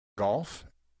golf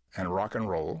and rock and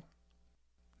roll.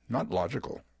 Not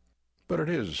logical, but it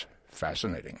is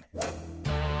fascinating.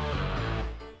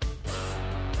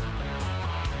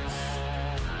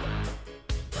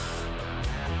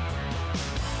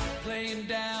 Laying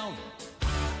down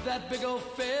that big old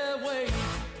fairway,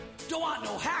 don't want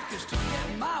no hackers to get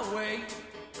in my way.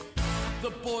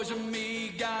 The boys and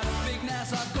me got a big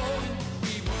Nassau going,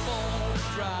 we were born to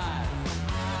drive.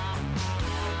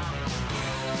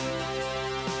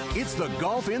 It's the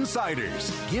Golf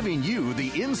Insiders, giving you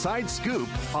the inside scoop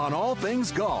on all things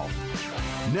golf.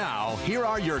 Now, here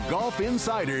are your Golf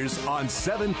Insiders on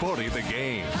 740 The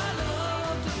Game. I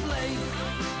love to play.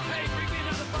 Hey, bring me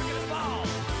another bucket of balls.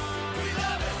 We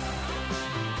love it.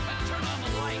 And turn on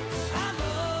the lights. I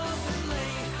love to play.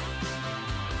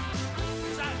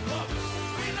 'Cause I love it.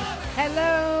 We love it.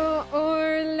 Hello,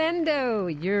 Orlando.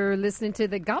 You're listening to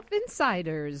the Golf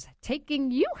Insiders,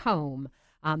 taking you home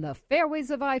on the fairways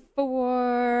of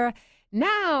I-4,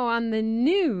 now on the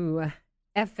new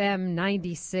FM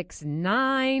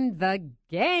 96.9, The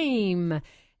Game.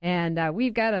 And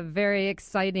we've got a very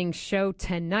exciting show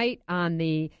tonight on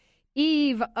the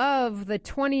eve of the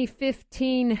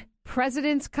 2015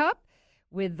 President's Cup,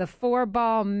 with the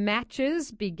 4-ball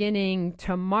matches beginning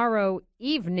tomorrow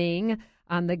evening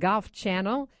on the Golf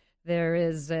Channel. There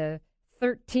is a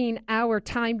 13-hour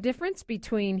time difference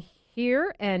between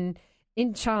here and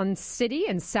Incheon City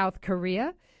in South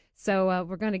Korea. So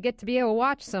we're going to get to be able to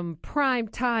watch some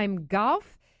prime-time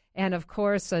golf and, of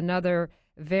course, another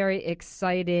very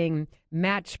exciting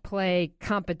match play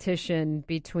competition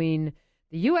between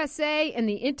the USA and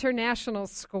the international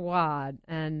squad.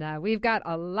 And we've got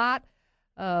a lot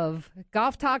of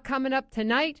golf talk coming up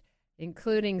tonight,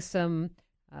 including some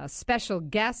special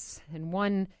guests, and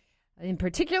one in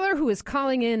particular who is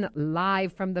calling in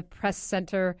live from the press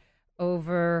center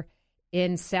over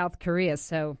in South Korea.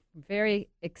 So very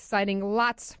exciting,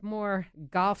 lots more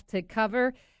golf to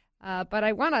cover. But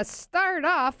I want to start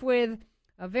off with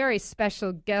a very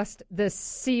special guest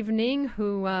this evening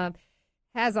who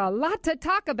has a lot to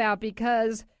talk about,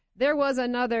 because there was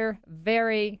another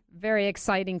very, very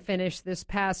exciting finish this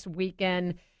past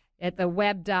weekend at the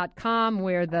web.com,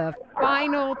 where the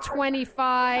final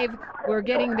 25 were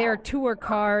getting their tour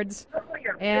cards.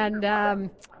 And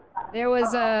there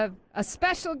was a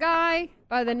special guy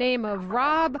by the name of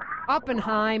Rob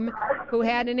Oppenheim who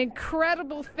had an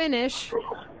incredible finish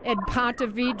at Ponte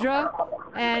Vedra.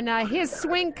 And his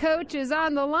swing coach is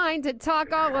on the line to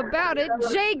talk all about it.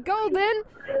 Jay Golden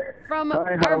from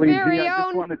our very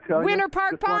own Winter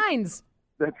Park Pines.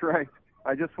 That's right.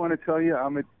 I just want to tell you,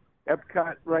 I'm at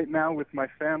Epcot right now with my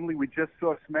family. We just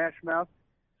saw Smash Mouth.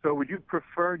 So would you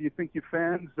prefer, do you think your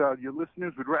fans, your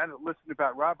listeners, would rather listen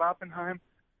about Rob Oppenheim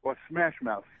or Smash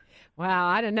Mouth? Wow,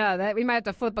 I don't know. That we might have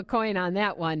to flip a coin on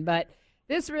that one. But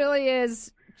this really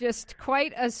is just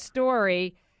quite a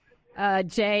story,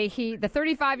 Jay. The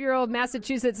 35-year-old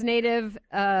Massachusetts native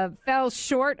fell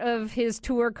short of his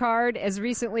tour card as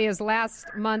recently as last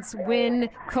month's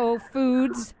Winco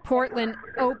Foods Portland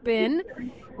Open,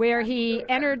 where he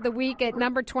entered the week at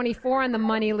number 24 on the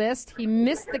money list. He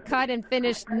missed the cut and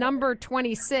finished number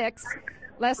 26,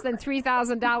 less than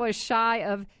 $3,000 shy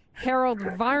of Harold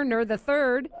Varner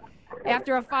III.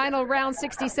 After a final round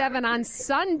 67 on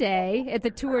Sunday at the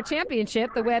Tour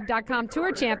Championship, the Web.com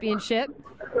Tour Championship,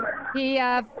 he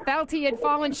felt he had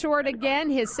fallen short again.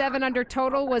 His 7-under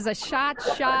total was a shot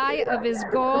shy of his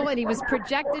goal, and he was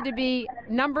projected to be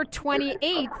number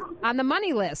 28 on the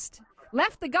money list.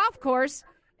 Left the golf course,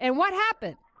 and what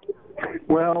happened?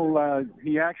 Well,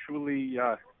 he actually,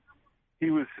 he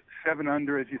was 7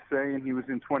 under, as you say, and he was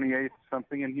in 28th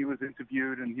something, and he was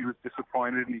interviewed, and he was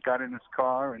disappointed, and he got in his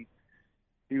car, and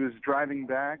he was driving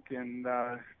back, and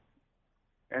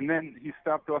then he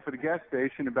stopped off at a gas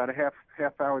station about a half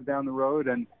hour down the road,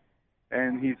 and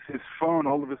his phone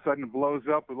all of a sudden blows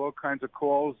up with all kinds of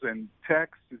calls and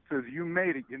texts. It says, "You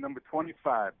made it. You're number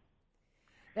 25."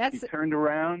 He turned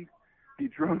around, he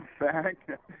drove back,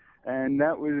 and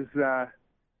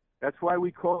that's why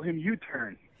we call him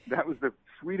U-Turn. That was the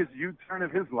sweetest U-turn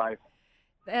of his life.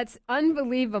 That's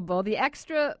unbelievable. The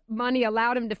extra money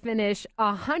allowed him to finish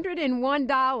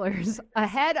 $101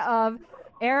 ahead of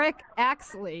Eric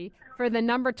Axley for the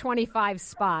number 25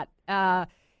 spot.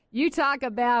 You talk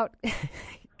about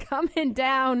coming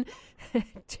down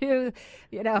to,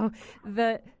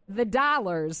 the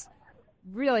dollars.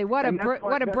 Really, what a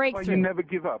breakthrough. That's why you never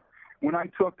give up. When I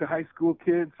talk to high school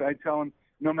kids, I tell them,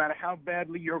 no matter how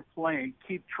badly you're playing,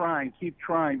 keep trying,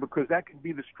 because that could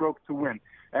be the stroke to win.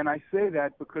 And I say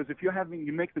that because if you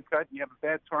make the cut and you have a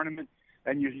bad tournament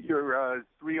and you're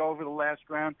 3 over the last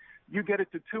round, you get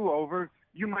it to 2 over,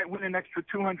 you might win an extra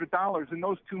 $200, and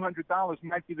those $200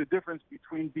 might be the difference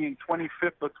between being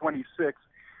 25th or 26th.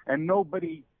 And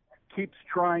nobody keeps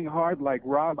trying hard like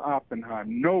Rob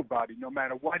Oppenheim. Nobody, no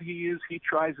matter what he is, he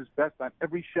tries his best on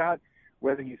every shot,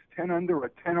 whether he's 10 under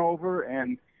or 10 over.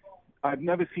 And I've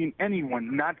never seen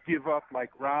anyone not give up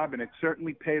like Rob, and it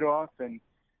certainly paid off. And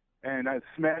I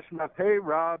smashed him up. Hey,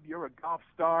 Rob, you're a golf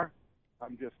star.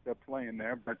 I'm just playing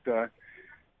there, but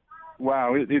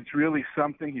wow, it's really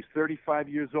something. He's 35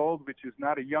 years old, which is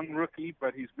not a young rookie,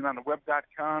 but he's been on the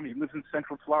web.com. He lives in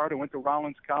Central Florida, went to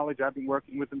Rollins College. I've been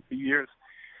working with him for years.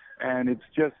 And it's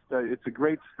just, it's a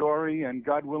great story, and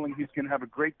God willing, he's going to have a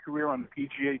great career on the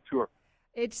PGA Tour.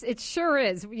 It sure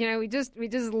is. You know, we just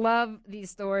love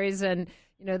these stories, and,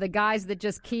 you know, the guys that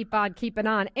just keep on keeping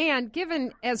on. And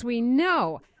given, as we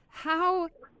know, how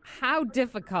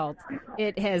difficult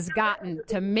it has gotten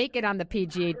to make it on the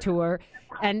PGA Tour,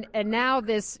 and now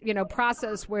this, you know,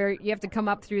 process where you have to come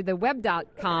up through the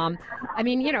web.com. I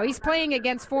mean, you know, he's playing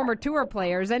against former tour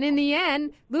players, and in the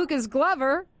end, Lucas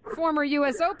Glover, former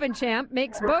U.S. Open champ,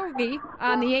 makes bogey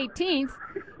on the 18th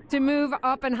to move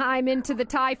Oppenheim into the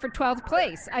tie for 12th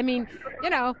place. I mean, you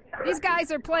know, these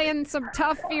guys are playing some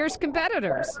tough, fierce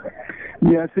competitors.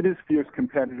 Yes, it is fierce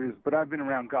competitors, but I've been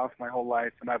around golf my whole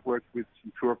life, and I've worked with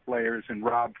some tour players and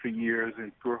Rob for years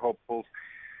and tour hopefuls.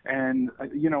 And,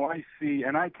 you know, I see,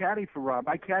 and I caddied for Rob.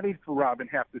 I caddied for Rob in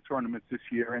half the tournaments this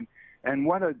year, and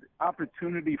what an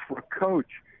opportunity for a coach.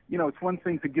 You know, it's one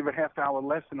thing to give a half-hour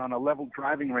lesson on a level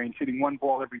driving range, hitting one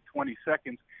ball every 20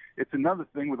 seconds. It's another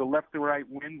thing with a left to right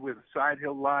wind, with a side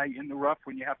hill lie in the rough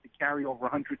when you have to carry over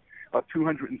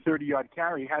 230-yard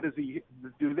carry. How does he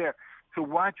do there? To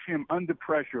watch him under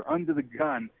pressure, under the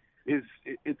gun,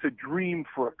 it's a dream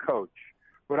for a coach.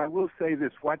 But I will say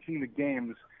this, watching the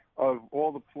games of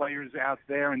all the players out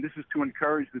there, and this is to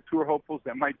encourage the tour hopefuls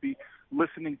that might be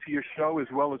listening to your show as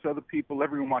well as other people.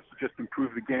 Everyone wants to just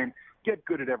improve the game. Get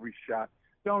good at every shot.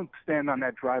 Don't stand on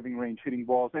that driving range hitting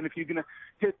balls. And if you're going to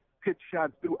hit pitch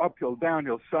shots, do uphill,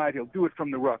 downhill, side hill, do it from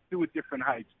the rough, do it different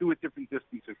heights, do it different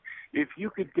distances. If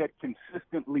you could get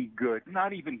consistently good,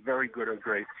 not even very good or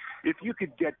great, if you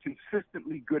could get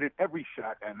consistently good at every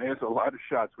shot, and there's a lot of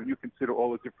shots when you consider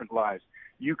all the different lies,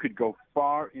 you could go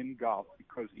far in golf,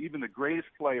 because even the greatest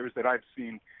players that I've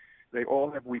seen, they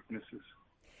all have weaknesses.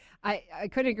 I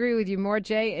couldn't agree with you more,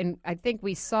 Jay, and I think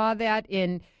we saw that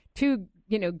in two,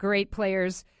 you know, great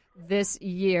players this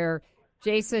year,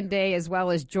 Jason Day as well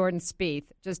as Jordan Spieth,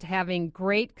 just having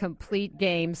great, complete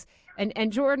games.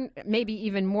 And Jordan maybe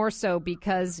even more so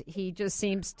because he just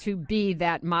seems to be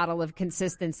that model of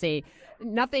consistency.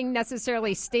 Nothing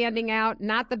necessarily standing out,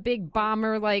 not the big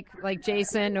bomber like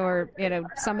Jason or, you know,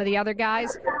 some of the other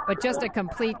guys, but just a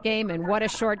complete game, and what a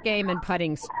short game and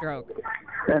putting stroke.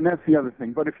 And that's the other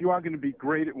thing. But if you are going to be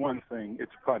great at one thing,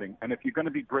 it's putting. And if you're going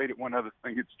to be great at one other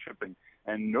thing, it's chipping.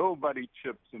 And nobody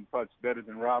chips and putts better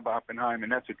than Rob Oppenheim,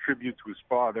 and that's a tribute to his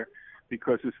father,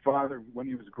 because his father, when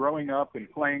he was growing up and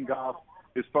playing golf,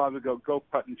 his father would go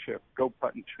putt and chip, go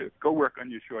putt and chip, go work on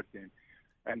your short game.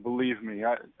 And believe me,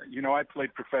 I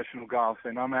played professional golf,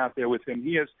 and I'm out there with him.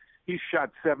 He shot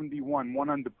 71, 1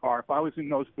 under par. If I was in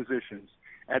those positions,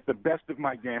 at the best of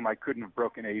my game, I couldn't have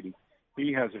broken 80.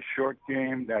 He has a short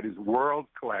game that is world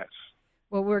class.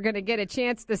 Well, we're going to get a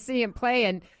chance to see him play,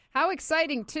 and how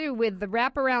exciting too with the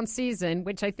wraparound season,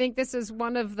 which I think this is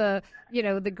one of the, you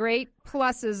know, the great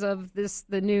pluses of this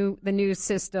the new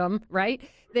system, right?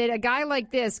 That a guy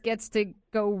like this gets to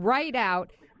go right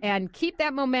out and keep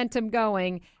that momentum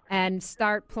going and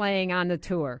start playing on the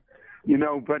tour. You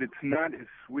know, but it's not as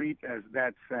sweet as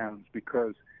that sounds,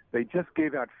 because they just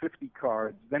gave out 50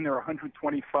 cards. Then there are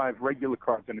 125 regular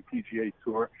cards on the PGA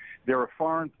Tour. There are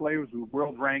foreign players with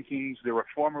world rankings. There are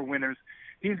former winners.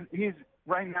 He's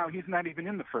right now, he's not even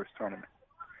in the first tournament.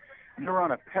 They're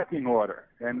on a pecking order.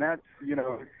 And that's, you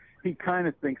know, he kind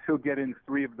of thinks he'll get in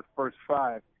 3 of the first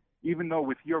 5. Even though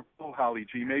with your pull, Holly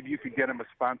G, maybe you could get him a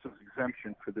sponsor's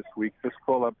exemption for this week. Just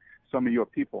call up some of your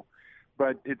people.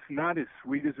 But it's not as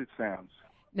sweet as it sounds.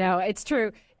 No, it's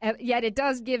true. Yet it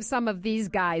does give some of these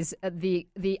guys the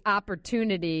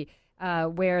opportunity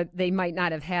where they might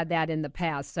not have had that in the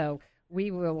past. So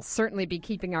we will certainly be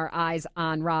keeping our eyes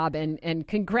on Rob. And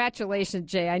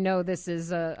congratulations, Jay. I know this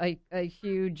is a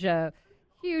huge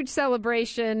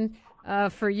celebration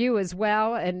for you as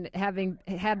well, and having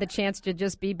had the chance to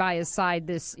just be by his side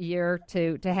this year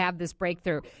to have this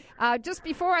breakthrough. Just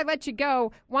before I let you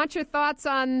go, want your thoughts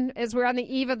on, as we're on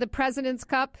the eve of the President's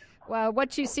Cup,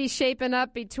 what you see shaping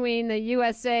up between the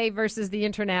USA versus the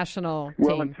international team?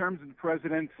 Well, in terms of the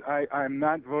presidents, I'm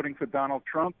not voting for Donald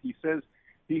Trump. He says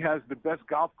he has the best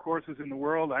golf courses in the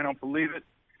world. I don't believe it.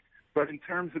 But in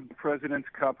terms of the President's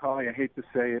Cup, Holly, I hate to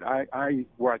say it, I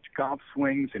watch golf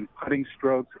swings and putting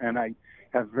strokes, and I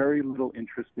have very little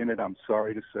interest in it, I'm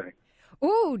sorry to say.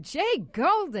 Ooh, Jay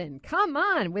Golden, come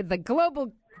on, with the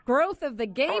global growth of the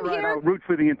game All right, here. I'll root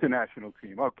for the international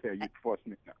team. Okay, you forced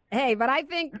me now. Hey, but I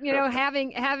think,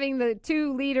 having the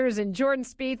two leaders in Jordan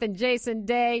Spieth and Jason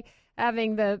Day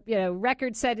having the,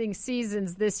 record-setting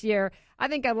seasons this year, I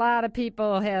think a lot of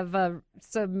people have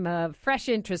some fresh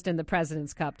interest in the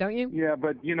President's Cup, don't you? Yeah,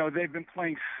 but, they've been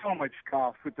playing so much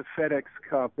golf with the FedEx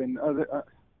Cup and other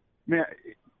man,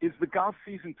 is the golf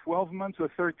season 12 months or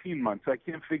 13 months? I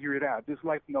can't figure it out. There's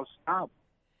like no stop.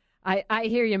 I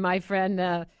hear you, my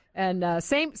friend. And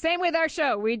same with our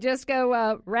show. We just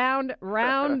go round,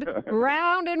 round,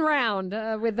 round, and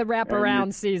round with the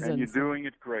wraparound seasons. And you're doing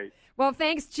it great. Well,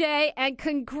 thanks, Jay, and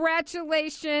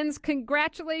congratulations.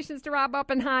 Congratulations to Rob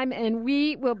Oppenheim, and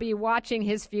we will be watching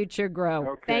his future grow.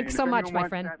 Okay. Thanks so much, my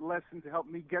friend. That lesson to help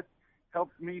me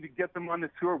to get them on the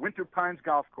tour, Winter Pines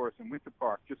Golf Course in Winter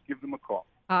Park. Just give them a call.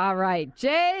 All right.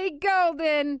 Jay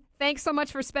Golden, thanks so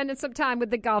much for spending some time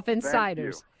with the Golf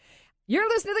Insiders. Thank you. You're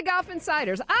listening to the Golf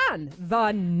Insiders on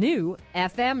the new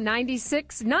FM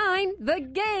 96.9, The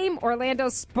Game,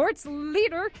 Orlando's sports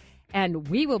leader. And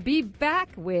we will be back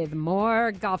with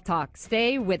more golf talk.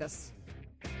 Stay with us.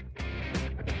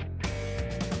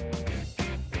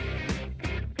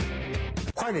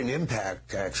 Quite an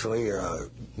impact, actually,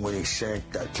 when he sank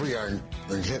that 3-iron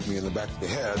and hit me in the back of the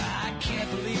head. I can't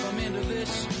believe I'm into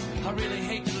this. I really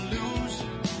hate to lose.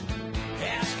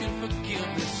 Asking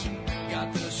forgiveness.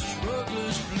 Got the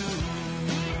struggler's blues.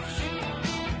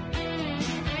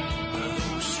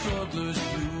 The struggler's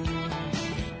blues.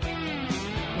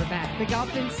 We're back. The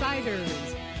Golf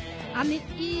Insiders on the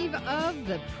eve of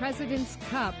the President's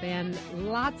Cup, and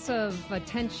lots of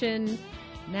attention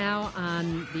now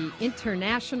on the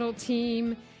international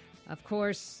team. Of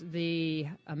course, the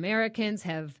Americans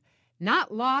have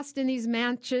not lost in these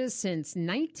matches since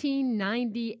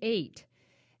 1998,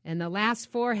 and the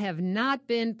last four have not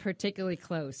been particularly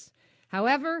close.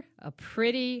 However, a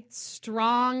pretty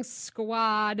strong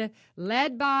squad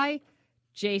led by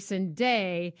Jason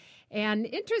Day, and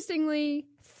interestingly,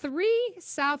 3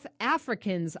 South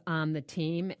Africans on the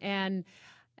team, and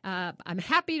I'm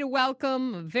happy to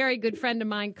welcome a very good friend of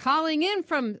mine calling in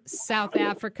from South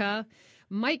Africa,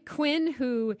 Mike Quinn,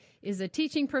 who is a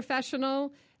teaching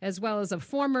professional as well as a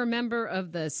former member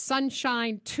of the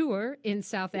Sunshine Tour in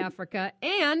South Africa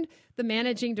and the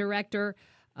managing director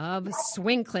of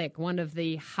SwingClick, one of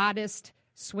the hottest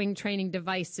swing training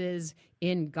devices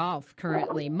in golf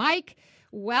currently. Mike,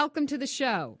 welcome to the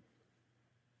show.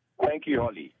 Thank you,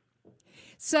 Holly.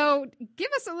 So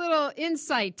give us a little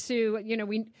insight to,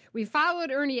 we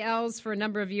followed Ernie Els for a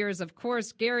number of years. Of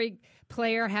course, Gary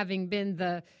Player having been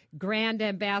the grand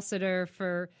ambassador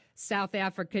for South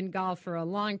African golf for a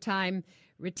long time.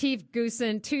 Retief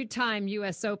Goosen, 2-time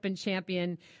U.S. Open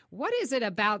champion. What is it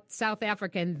about South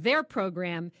Africa and their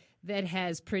program that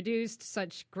has produced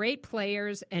such great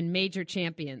players and major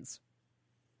champions?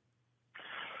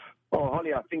 Oh,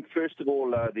 Holly, I think, first of all,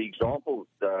 the examples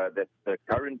that the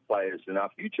current players and our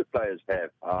future players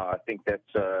have, I think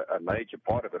that's a major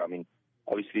part of it. I mean,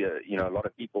 obviously, a lot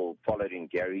of people followed in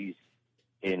Gary's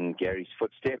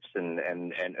footsteps and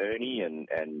Ernie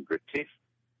and Retief,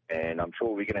 and I'm sure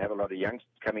we're going to have a lot of youngsters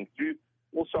coming through.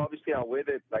 Also, obviously, our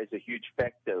weather plays a huge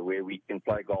factor where we can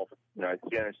play golf,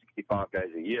 365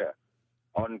 days a year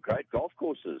on great golf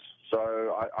courses.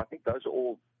 So I think those are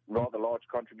all rather large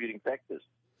contributing factors.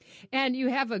 And you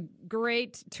have a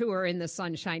great tour in the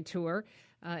Sunshine Tour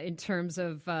in terms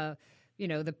of, the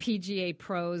PGA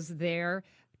pros there,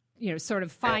 sort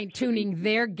of fine-tuning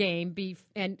their game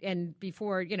and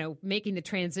before, making the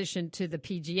transition to the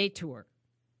PGA Tour.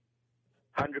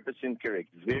 100% correct.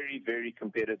 Very, very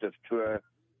competitive tour.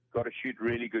 Got to shoot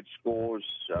really good scores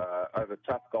over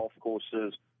tough golf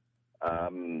courses.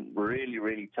 Really,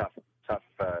 really tough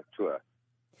tour.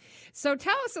 So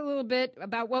tell us a little bit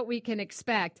about what we can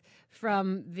expect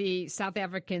from the South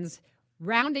Africans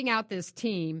rounding out this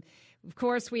team. Of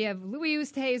course, we have Louis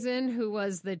Oosthuizen, who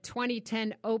was the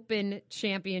 2010 Open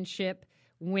Championship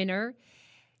winner.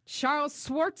 Charles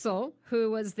Schwartzel,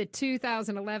 who was the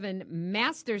 2011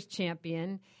 Masters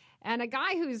champion. And a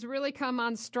guy who's really come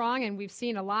on strong, and we've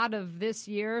seen a lot of this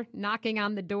year knocking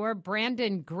on the door,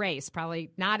 Brandon Grace,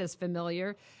 probably not as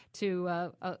familiar to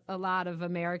a lot of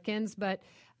Americans, but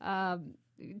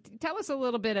tell us a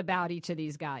little bit about each of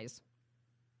these guys.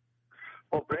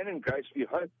 Well, Brandon Grace, we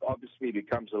hope, obviously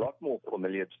becomes a lot more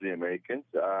familiar to the Americans.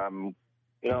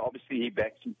 Obviously he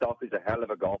backs himself as a hell of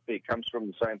a golfer. He comes from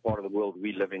the same part of the world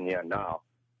we live in here now.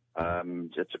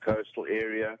 It's a coastal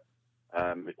area.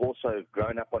 Also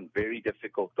grown up on very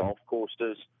difficult golf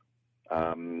courses.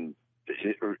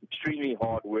 Extremely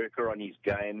hard worker on his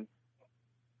game.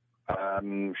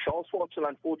 Charles Schwartzel,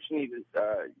 unfortunately,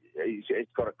 he's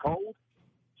got a cold,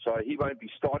 so he won't be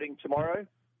starting tomorrow.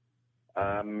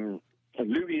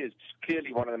 Louis is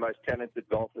clearly one of the most talented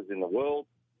golfers in the world.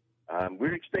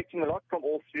 We're expecting a lot from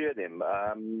all three of them.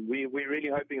 We're really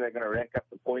hoping they're going to rack up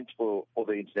the points for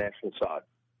the international side.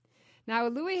 Now,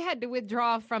 Louis had to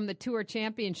withdraw from the Tour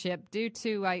Championship due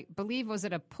to, I believe, was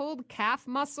it a pulled calf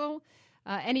muscle?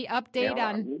 Any update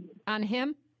on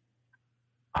him?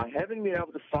 I haven't been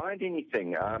able to find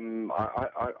anything. I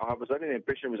was under the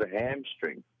impression it was a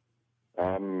hamstring.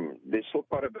 There's still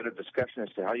quite a bit of discussion as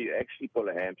to how you actually pull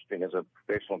a hamstring as a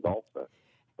professional golfer,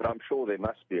 but I'm sure there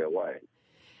must be a way.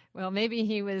 Well, maybe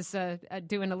he was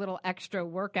doing a little extra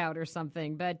workout or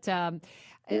something. But,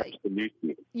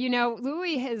 absolutely. You know,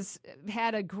 Louis has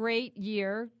had a great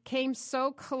year, came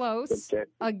so close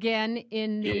again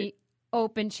in the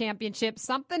Open Championship.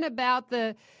 Something about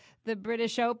the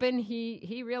British Open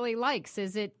he really likes.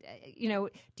 Is it, do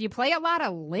you play a lot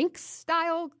of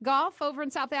links-style golf over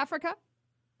in South Africa?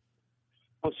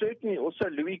 Well, certainly. Also,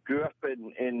 Louis grew up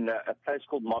in a place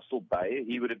called Mossel Bay.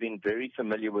 He would have been very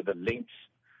familiar with the links.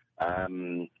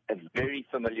 And very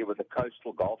familiar with the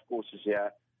coastal golf courses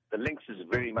here. The links is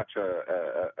very much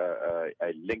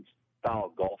a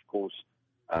links-style golf course.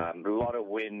 A lot of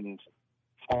wind,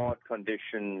 hard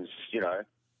conditions,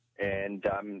 and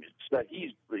so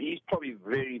he's probably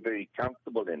very, very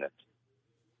comfortable in it.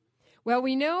 Well,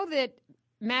 we know that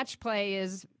match play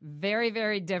is very,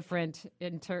 very different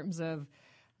in terms of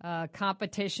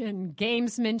competition,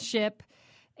 gamesmanship,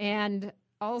 and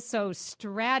also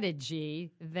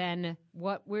strategy than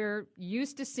what we're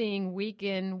used to seeing week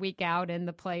in, week out in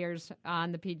the players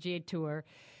on the PGA Tour.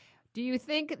 Do you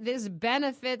think this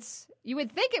benefits, you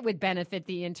would think it would benefit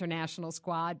the international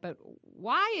squad, but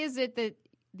why is it that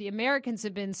the Americans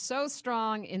have been so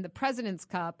strong in the President's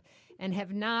Cup and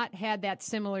have not had that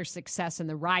similar success in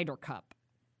the Ryder Cup?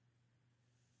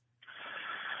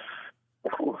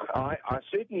 I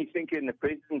certainly think in the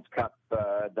President's Cup,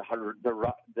 the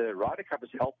Ryder Cup has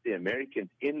helped the Americans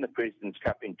in the President's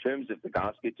Cup in terms of the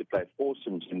guys get to play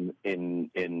foursomes in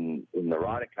the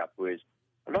Ryder Cup, whereas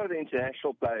a lot of the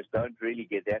international players don't really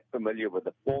get that familiar with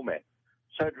the format.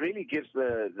 So it really gives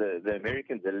the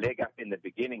Americans a leg up in the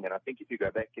beginning. And I think if you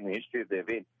go back in the history of the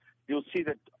event, you'll see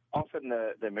that often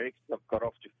the Americans have got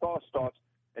off to fast starts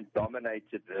and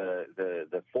dominated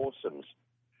the foursomes.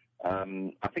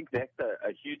 I think that's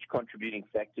a huge contributing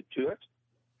factor to it.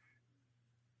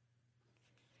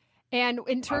 And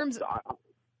in terms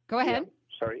go ahead. Yeah,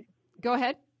 sorry. Go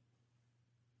ahead.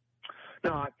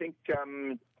 No, I think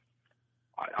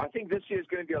this year is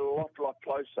going to be a lot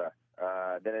closer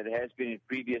than it has been in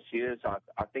previous years.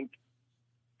 I think,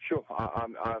 sure.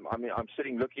 I'm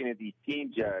sitting looking at these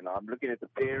teams here, and I'm looking at the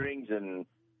pairings, and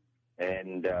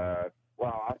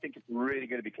I think it's really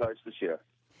going to be close this year.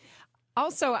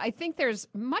 Also, I think there's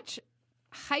much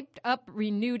hyped up,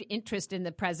 renewed interest in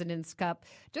the President's Cup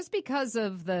just because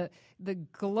of the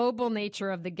global nature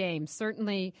of the game.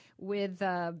 Certainly with,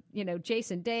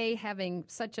 Jason Day having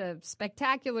such a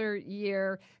spectacular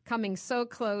year, coming so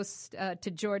close to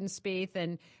Jordan Spieth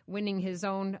and winning his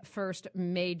own first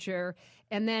major.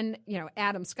 And then,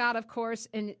 Adam Scott, of course,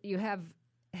 and you have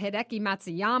Hideki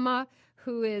Matsuyama,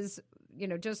 who is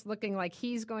just looking like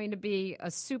he's going to be a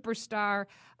superstar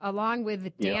along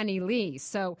with Danny Lee.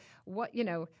 So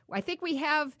I think we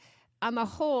have on the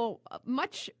whole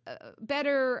much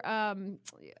better,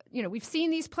 we've seen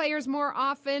these players more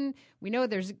often. We know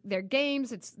their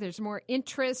games, there's more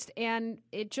interest, and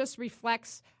it just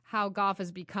reflects how golf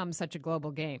has become such a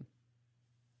global game.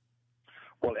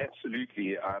 Well,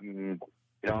 absolutely. I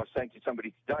was saying to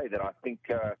somebody today that I think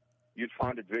you'd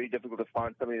find it very difficult to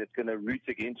find somebody that's going to root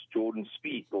against Jordan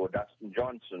Spieth or Dustin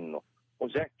Johnson or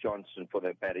Zach Johnson, for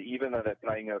that matter, even though they're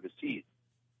playing overseas.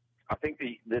 I think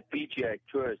the PGA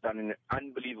Tour has done an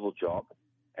unbelievable job,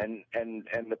 and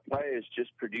the players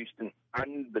just produced an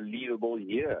unbelievable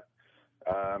year.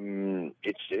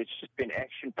 It's just been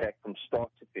action-packed from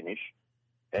start to finish.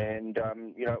 And,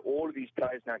 all of these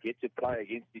players now get to play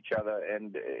against each other,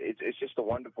 and it's just a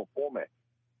wonderful format.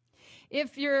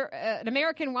 If you're an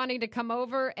American wanting to come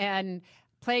over and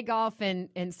play golf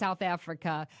in South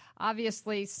Africa,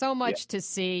 obviously so much to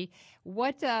see.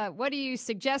 What do you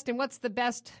suggest, and what's the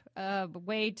best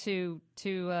way to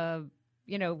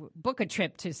book a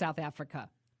trip to South Africa?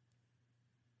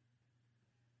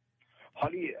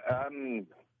 Holly,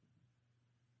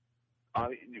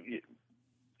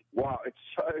 wow, it's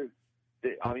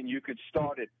you could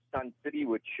start at Sun City,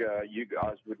 which you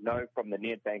guys would know from the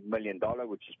Nedbank $1 Million,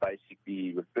 which is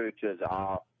basically referred to as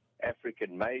our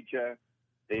African major.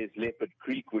 There's Leopard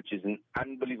Creek, which is an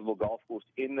unbelievable golf course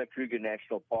in the Kruger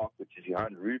National Park, which is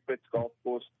Johan Rupert's golf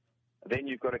course. Then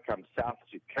you've got to come south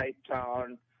to Cape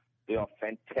Town. There are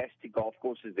fantastic golf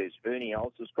courses. There's Ernie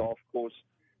Els' golf course.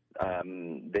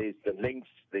 There's the links.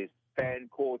 There's fan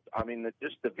court. I mean,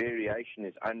 just the variation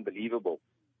is unbelievable.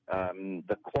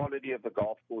 The quality of the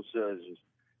golf courses.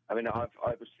 I mean, I've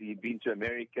obviously been to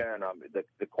America, and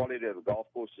the quality of the golf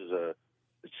courses are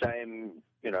the same,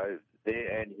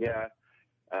 there and here.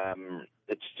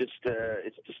 It's just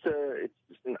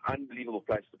an unbelievable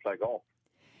place to play golf.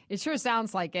 It sure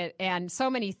sounds like it, and so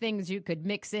many things you could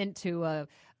mix into a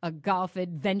golf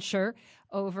adventure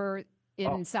over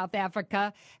in South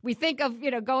Africa. We think of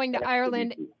going to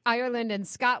Ireland and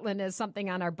Scotland as something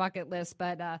on our bucket list,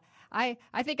 but I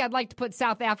think I'd like to put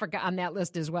South Africa on that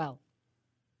list as well.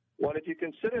 Well, if you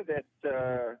consider that,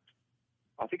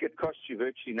 I think it costs you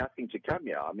virtually nothing to come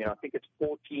here. I mean, I think it's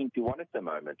 14-1 at the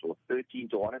moment, or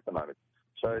 13-1 at the moment.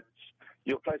 So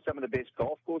you'll play some of the best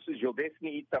golf courses. You'll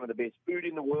definitely eat some of the best food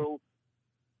in the world.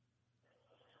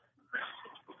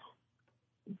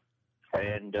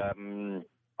 And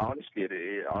honestly,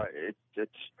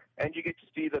 it's and you get to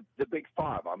see the Big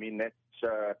Five. I mean, that's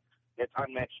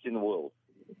unmatched in the world.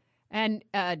 And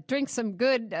drink some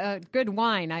good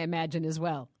wine, I imagine, as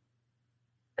well.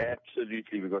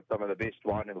 Absolutely. We've got some of the best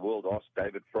wine in the world. Ask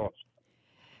David Frost.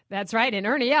 That's right. And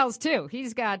Ernie Els, too.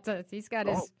 He's got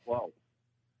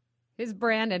his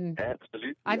brand. And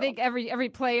absolutely. I think every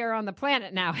player on the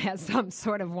planet now has some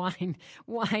sort of wine.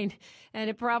 And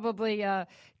it probably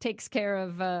takes care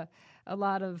of a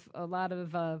lot of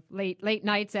late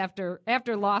nights after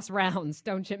lost rounds,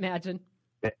 don't you imagine?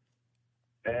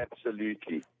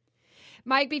 Absolutely.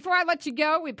 Mike, before I let you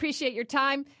go, we appreciate your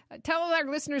time. Tell our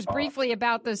listeners briefly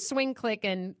about the Swing Click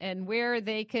and where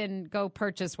they can go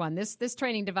purchase one. This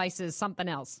training device is something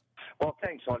else. Well,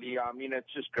 thanks, Holly. I mean,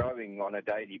 it's just growing on a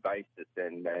daily basis,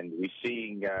 and we're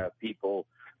seeing people.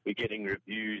 We're getting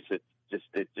reviews. It's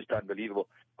just unbelievable.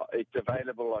 It's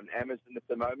available on Amazon at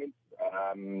the moment.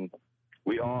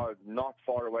 We are not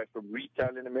far away from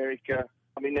retail in America.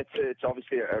 I mean, it's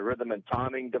obviously a rhythm and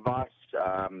timing device.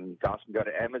 Guys can go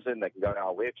to Amazon. They can go to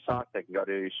our website. They can go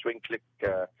to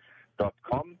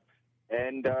swingclick.com,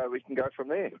 and we can go from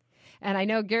there. And I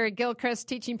know Gary Gilchrist,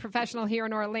 teaching professional here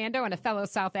in Orlando, and a fellow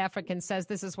South African, says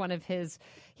this is one of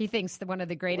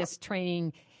the greatest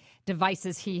training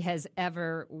devices he has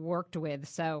ever worked with.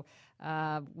 So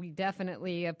we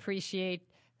definitely appreciate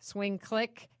Swing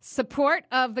Click support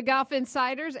of the Golf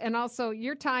Insiders, and also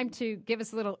your time to give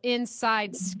us a little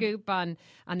inside scoop on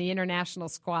the international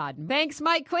squad. Thanks,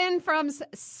 Mike Quinn from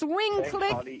Swing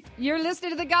Click. Holly. You're listening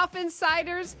to the Golf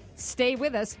Insiders. Stay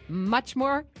with us. Much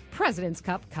more President's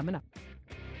Cup coming up.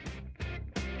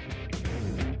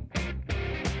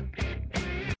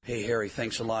 Hey, Harry,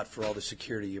 thanks a lot for all the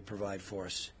security you provide for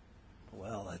us.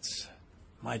 Well, it's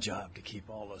my job to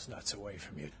keep all those nuts away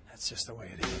from you. That's just the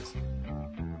way it is.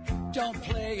 Don't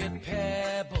play at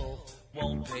Pebble,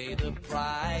 won't pay the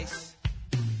price.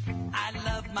 I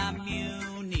love my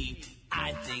Muni,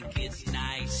 I think it's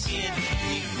nice. It'd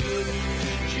be good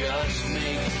to just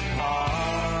make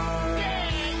par.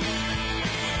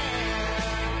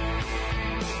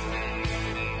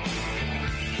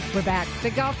 We're back.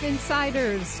 The Golf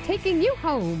Insiders taking you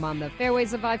home on the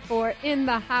fairways of I-4 in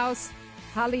the house.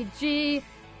 Holly G.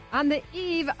 on the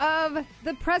eve of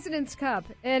the President's Cup.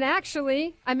 And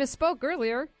actually, I misspoke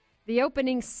earlier. The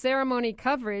opening ceremony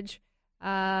coverage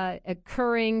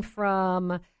occurring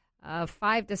from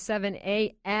 5 to 7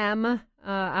 a.m.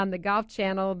 On the Golf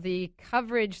Channel. The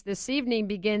coverage this evening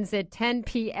begins at 10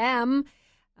 p.m.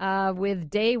 With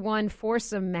day one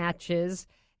foursome matches.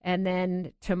 And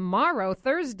then tomorrow,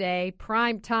 Thursday,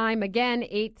 prime time, again,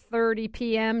 8:30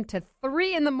 p.m. to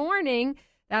 3 in the morning.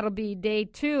 That'll be day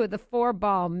two of the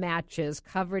four-ball matches,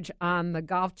 coverage on the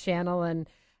Golf Channel. And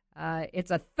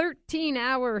it's a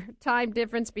 13-hour time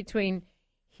difference between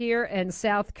here and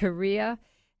South Korea.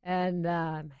 And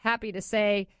I'm happy to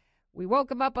say we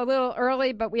woke him up a little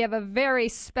early, but we have a very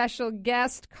special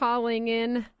guest calling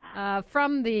in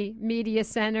from the Media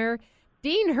Center,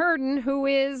 Dean Herden, who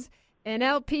is an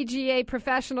LPGA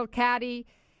professional caddy,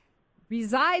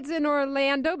 resides in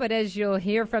Orlando, but as you'll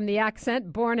hear from the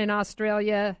accent, born in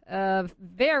Australia, a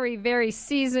very, very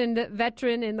seasoned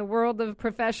veteran in the world of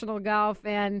professional golf,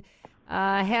 and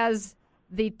has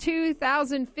the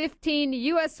 2015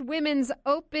 U.S. Women's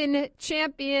Open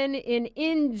champion in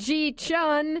In Ji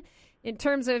Chun in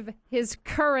terms of his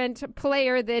current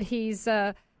player that he's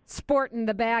sporting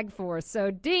the bag for.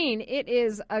 So, Dean, it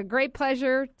is a great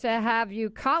pleasure to have you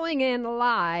calling in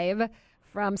live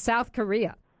from South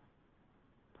Korea.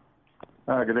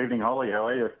 Good evening, Holly. How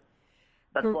are you?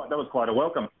 That was quite a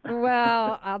welcome.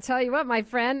 Well, I'll tell you what, my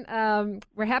friend,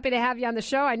 we're happy to have you on the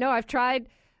show. I know I've tried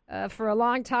for a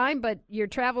long time, but your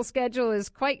travel schedule is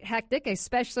quite hectic,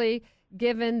 especially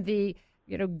given the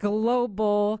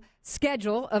global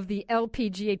schedule of the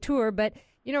LPGA Tour. But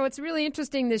what's really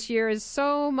interesting this year is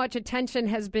so much attention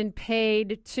has been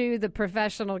paid to the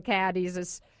professional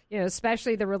caddies,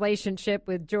 especially the relationship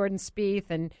with Jordan Spieth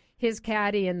and his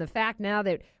caddy, and the fact now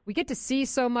that we get to see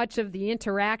so much of the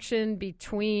interaction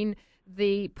between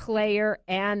the player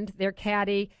and their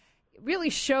caddy. It really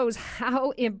shows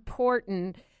how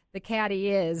important the caddy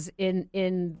is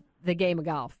in the game of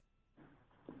golf.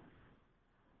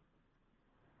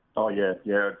 Oh, yeah.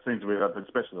 It seems to be,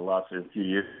 especially the last few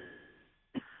years,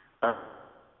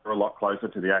 we're a lot closer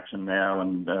to the action now,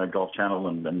 and Golf Channel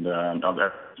and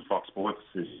Fox Sports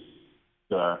is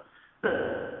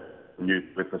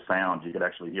with the sound. You could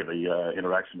actually hear the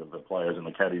interaction of the players and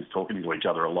the caddies talking to each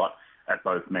other a lot at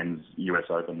both men's US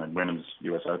Open and women's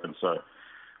US Open. So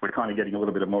we're kind of getting a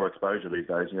little bit of more exposure these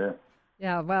days, yeah.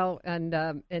 Yeah, well,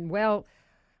 and well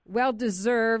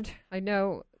deserved. I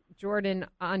know Jordan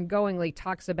ongoingly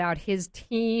talks about his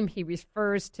team. He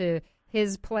refers to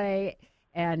his play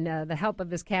and the help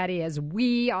of his caddy as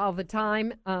we all the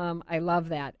time. I love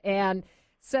that. And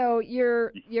so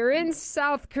you're in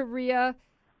South Korea.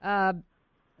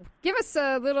 Give us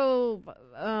a little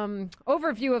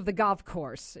overview of the golf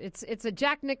course. It's a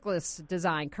Jack Nicklaus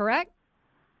design, correct?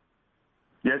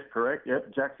 Yes, correct.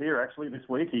 Yep, Jack's here actually this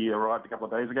week. He arrived a couple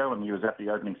of days ago, and he was at the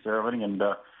opening ceremony. And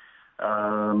a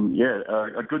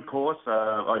good course.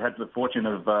 I had the fortune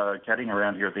of caddying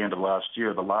around here at the end of last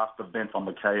year, the last event on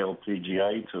the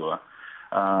KLPGA tour.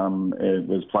 It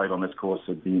was played on this course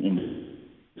at the end.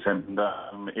 And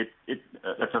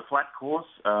it's a flat course,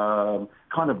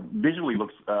 kind of visually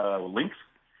looks links,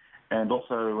 and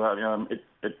also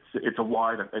it's a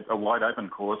wide open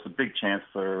course. A big chance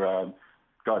for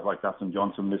guys like Dustin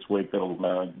Johnson this week that'll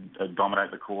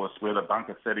dominate the course. Where the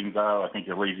bunker settings are, I think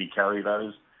you'll easily carry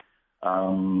those.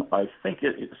 I think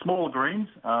small greens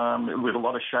with a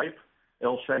lot of shape,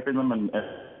 L shape in them,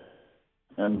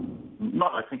 and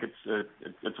not. I think it's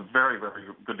a very, very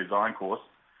good design course.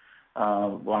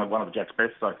 One of Jack's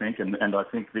best, I think, and I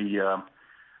think the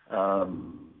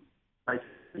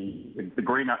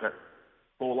green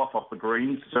fall off the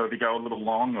greens. So if you go a little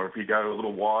long or if you go a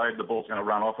little wide, the ball's going to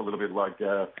run off a little bit like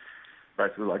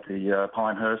basically like the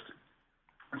Pinehurst.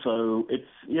 So it's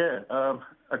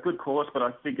a good course, but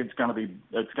I think it's going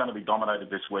to be dominated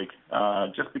this week.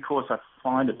 Just because I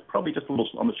find it's probably just a little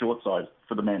on the short side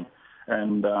for the men,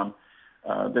 and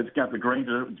the greens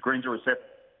are receptive.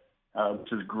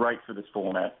 Which is great for this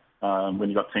format when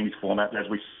you've got teams format, as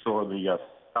we saw the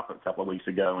Cup a couple of weeks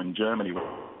ago in Germany.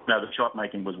 The shot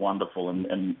making was wonderful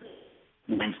and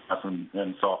fast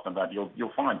and soft, and that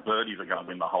you'll find birdies are going to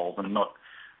win the holes and not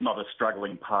a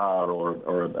struggling par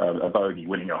or a bogey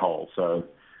winning a hole. So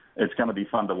it's going to be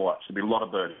fun to watch. There'll be a lot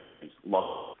of birdies.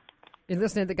 You're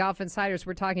listening to the Golf Insiders.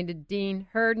 We're talking to Dean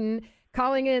Herden,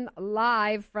 calling in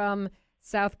live from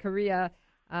South Korea.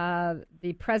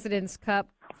 The President's Cup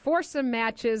foursome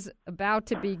matches about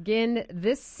to begin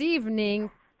this evening.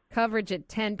 Coverage at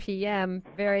 10 p.m.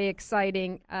 Very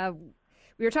exciting.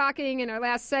 We were talking in our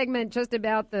last segment just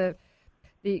about the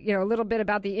a little bit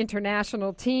about the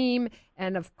international team,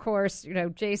 and of course,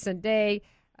 Jason Day,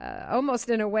 almost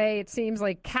in a way it seems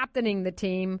like captaining the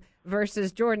team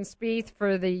versus Jordan Spieth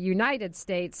for the United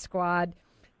States squad.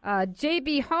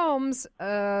 J.B. Holmes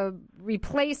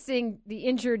replacing the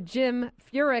injured Jim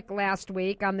Furyk last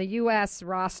week on the U.S.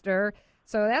 roster.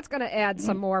 So that's going to add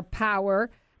some more power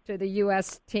to the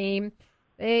U.S. team.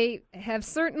 They have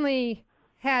certainly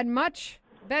had much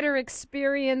better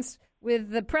experience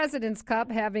with the President's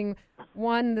Cup, having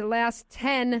won the last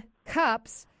 10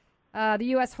 cups. The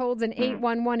U.S. holds an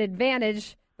 8-1-1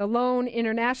 advantage. The lone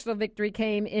international victory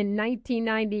came in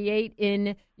 1998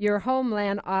 in your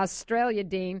homeland, Australia,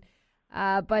 Dean.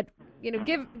 But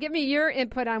give me your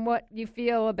input on what you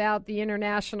feel about the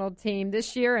international team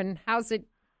this year, and how's it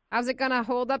going to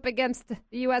hold up against the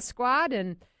U.S. squad,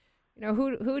 and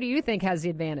who do you think has the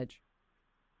advantage?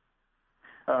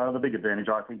 The big advantage,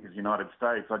 I think, is United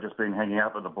States. I've just been hanging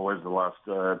out with the boys the last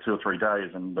 2 or 3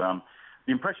 days, and the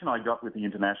impression I got with the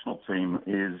international team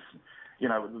is,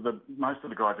 most of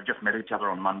the guys have just met each other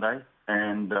on Monday,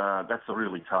 and that's a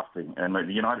really tough thing. And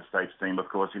the United States team, of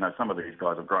course, some of these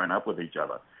guys have grown up with each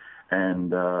other.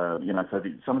 And, so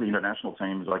some of the international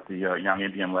teams, like the young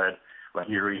Indian lad,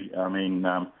 Lahiri. I mean,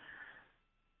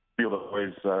 Fielder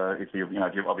always, if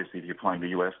you're playing the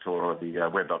US tour or the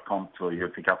Web.com tour, you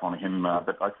pick up on him.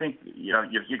 But I think you're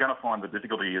going to find the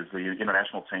difficulty is the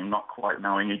international team not quite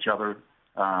knowing each other.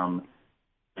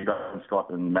 You got Scott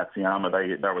and Matsuyama;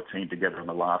 they were teamed together in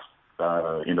the last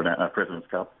President's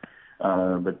Cup.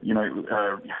 But you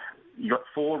got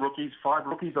five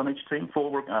rookies on each team,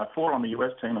 four on the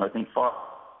US team, and I think 5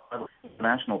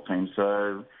 international teams.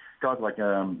 So guys like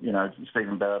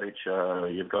Stephen Bowditch,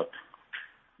 you've got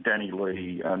Danny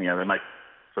Lee, they make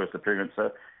first appearance.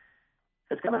 So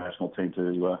it's going to be a national team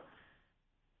to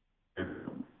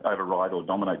override or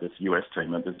dominate this US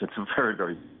team. It's a very,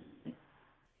 very...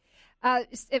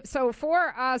 So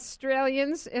for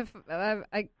Australians, if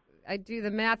I do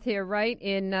the math here right,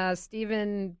 in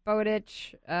Stephen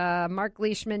Bowditch, Mark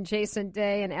Leishman, Jason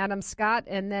Day, and Adam Scott,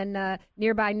 and then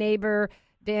nearby neighbor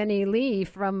Danny Lee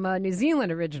from New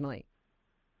Zealand originally.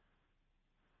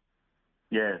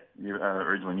 Yeah,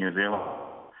 originally New Zealand.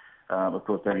 Of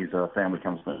course, Danny's family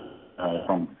comes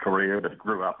from Korea, but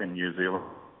grew up in New Zealand.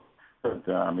 But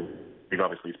he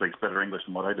obviously speaks better English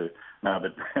than what I do. No,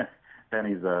 but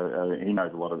Danny's he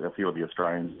knows a few of the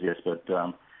Australians, yes. But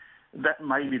that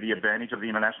may be the advantage of the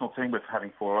international team with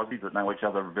having 4 Aussies that know each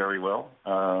other very well.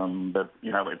 But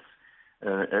it's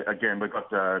again, we've got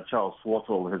Charles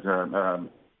Swartall, who's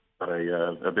got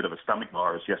a bit of a stomach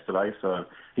virus yesterday, so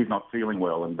he's not feeling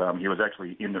well, and he was going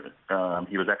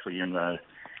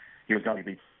to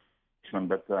be freshman,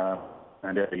 but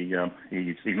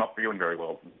he's not feeling very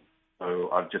well. So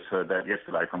I've just heard that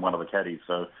yesterday from one of the caddies.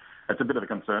 So it's a bit of a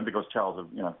concern because Charles,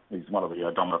 he's one of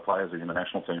the dominant players in the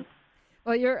national team.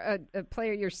 Well, you're a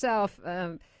player yourself.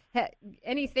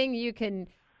 Anything you can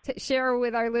share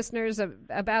with our listeners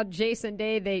about Jason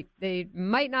Day they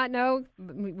might not know?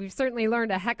 We've certainly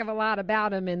learned a heck of a lot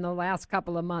about him in the last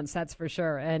couple of months, that's for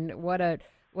sure. And what a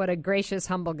gracious,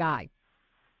 humble guy.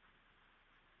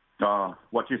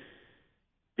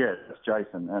 Yeah, that's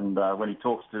Jason. And when he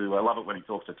talks to, I love it when he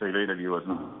talks to TV interviewers.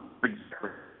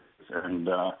 And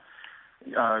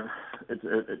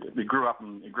he grew up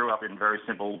in very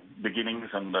simple beginnings,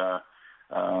 and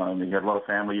he had a lot of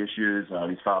family issues.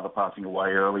 His father passing away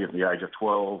early at the age of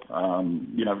 12.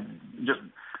 Just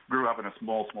grew up in a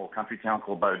small country town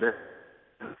called Beaudet,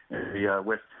 the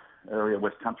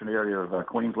West Country area of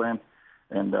Queensland.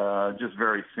 And just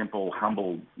very simple,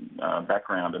 humble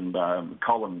background. And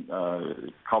Colin,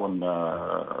 God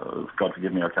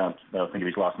forgive me, I can't think of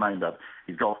his last name, but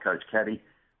his golf coach, Caddy,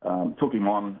 took him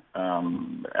on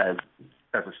as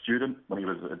a student when he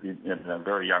was at a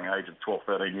very young age of 12,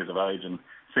 13 years of age. And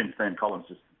since then, Colin's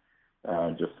just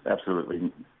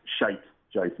absolutely shaped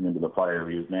Jason into the player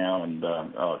he is now. And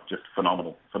just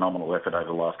phenomenal effort over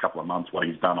the last couple of months, what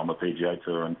he's done on the PGA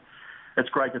Tour. And it's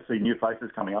great to see new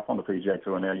faces coming up on the PGA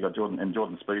Tour now. You've got Jordan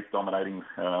Spieth dominating,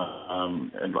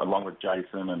 and along with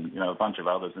Jason and a bunch of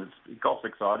others. Golf's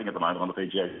exciting at the moment on the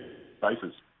PGA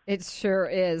basis. It sure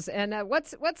is. And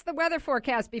what's the weather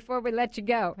forecast before we let you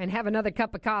go and have another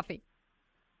cup of coffee?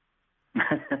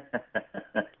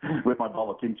 With my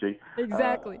bowl of kimchi.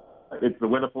 Exactly. It's the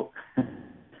weather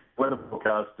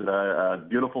forecast today.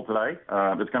 Beautiful today.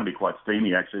 It's going to be quite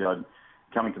steamy, actually. I'm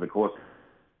coming to the course.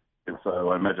 So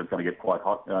I imagine it's going to get quite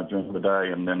hot during the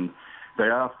day, and then they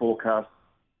are forecast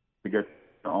to get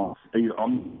on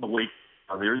the week.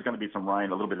 There is going to be some rain,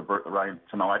 a little bit of rain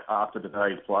tonight after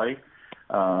today's play,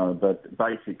 but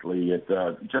basically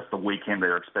just the weekend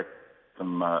they're expecting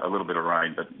a little bit of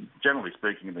rain. But generally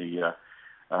speaking, the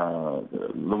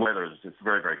weather is just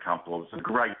very, very comfortable. It's a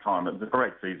great time. It's a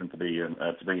great season to be in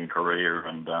Korea,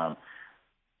 and on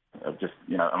a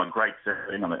great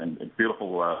setting on a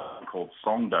beautiful called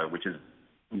Songdo, which is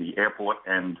in the airport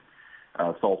and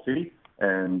Seoul City.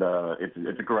 And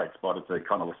it's a great spot. It's a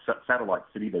kind of a satellite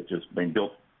city that's just been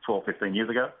built 12, 15 years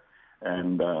ago.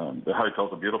 And the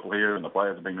hotels are beautiful here, and the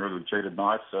players have been really treated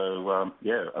nice. So,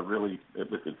 we're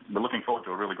looking forward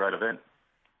to a really great event.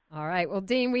 All right. Well,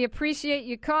 Dean, we appreciate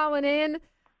you calling in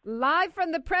live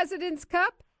from the President's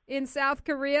Cup in South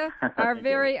Korea, our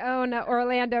very own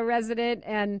Orlando resident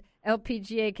and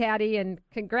LPGA caddy. And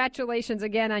congratulations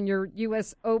again on your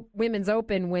U.S. Women's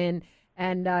Open win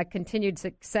and continued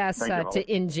success to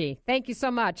Inji. Thank you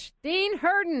so much. Dean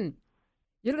Herden,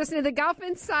 you're listening to the Golf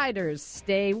Insiders.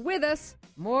 Stay with us.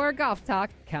 More golf talk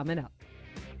coming up.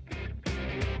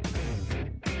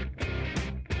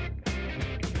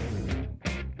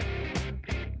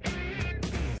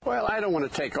 Well, I don't want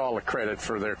to take all the credit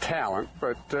for their talent,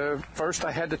 but first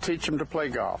I had to teach them to play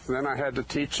golf. Then I had to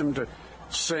teach them to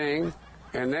sing,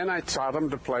 and then I taught them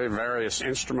to play various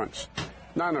instruments,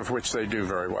 none of which they do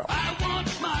very well. I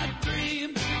want my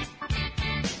dream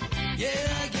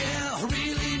Yeah,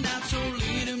 really not so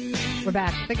lean to me. We're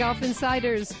back. The Golf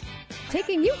Insiders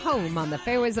taking you home on the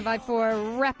fairways of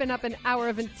I-4, wrapping up an hour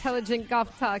of intelligent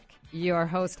golf talk. Your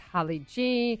host, Holly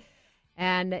G.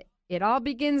 And it all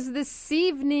begins this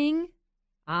evening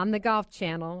on the Golf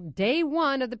Channel. Day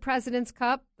one of the President's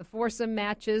Cup, the foursome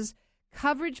matches.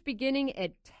 Coverage beginning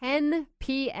at 10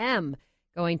 p.m.,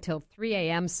 going till 3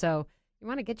 a.m. So you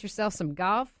want to get yourself some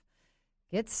golf?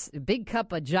 Get a big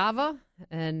cup of Java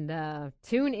and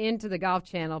tune into the Golf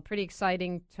Channel. Pretty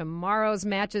exciting. Tomorrow's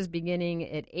matches beginning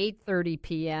at 8:30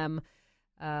 p.m.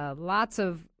 Lots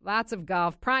of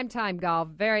golf, primetime golf,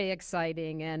 very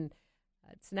exciting. And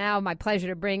it's now my pleasure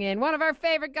to bring in one of our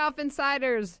favorite golf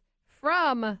insiders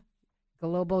from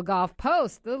Global Golf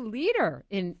Post, the leader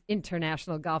in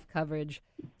international golf coverage,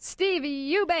 Steve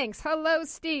Eubanks. Hello,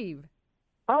 Steve.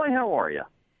 Holly, how are you?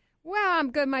 Well, I'm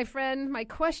good, my friend. My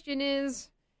question is,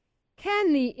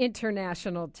 can the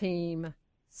international team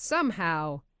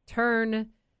somehow turn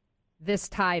this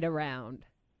tide around?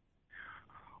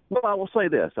 Well, I will say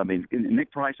this. I mean,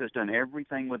 Nick Price has done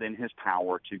everything within his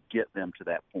power to get them to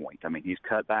that point. I mean, he's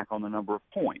cut back on the number of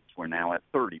points. We're now at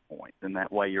 30 points, and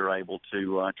that way you're able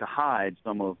to hide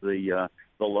some of the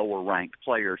lower-ranked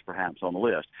players perhaps on the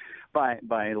list.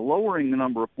 By lowering the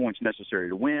number of points necessary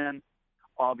to win,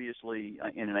 obviously,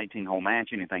 in an 18-hole match,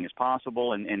 anything is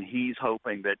possible, and he's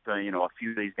hoping that, a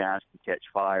few of these guys can catch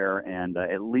fire and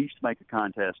at least make a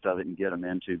contest of it and get them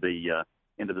into the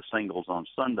singles on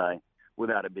Sunday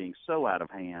without it being so out of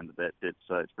hand that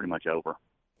it's pretty much over.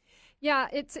 Yeah,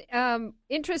 it's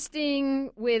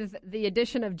interesting with the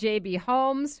addition of J.B.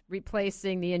 Holmes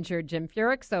replacing the injured Jim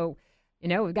Furyk. So,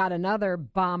 we've got another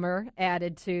bomber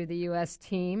added to the U.S.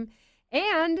 team.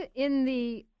 And in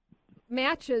the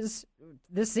matches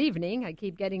this evening, I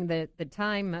keep getting the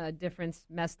time difference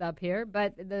messed up here,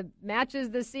 but the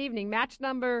matches this evening, match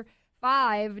number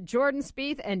 5, Jordan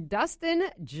Spieth and Dustin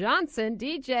Johnson,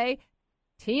 DJ,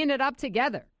 teeing it up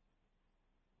together.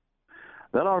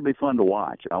 That ought to be fun to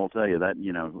watch. I will tell you that,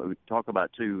 we talk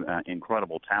about two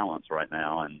incredible talents right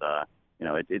now, and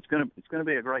it's going to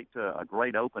be a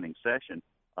great opening session.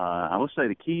 I will say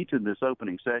the key to this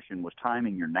opening session was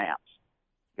timing your naps.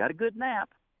 Got a good nap,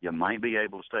 you might be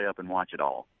able to stay up and watch it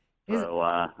all.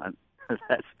 So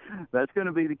that's going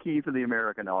to be the key for the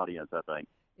American audience, I think.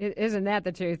 Isn't that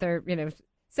the truth? Or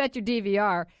set your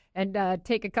DVR and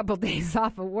take a couple days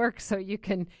off of work so you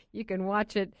can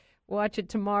watch it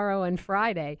tomorrow and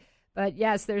Friday. But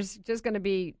yes, there's just going to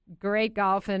be great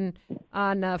golfing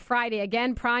on Friday.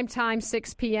 Again, prime time,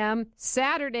 6 p.m.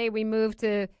 Saturday we move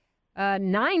to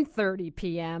 9:30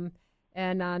 p.m.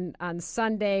 And on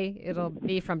Sunday, it'll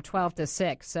be from 12 to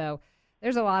 6. So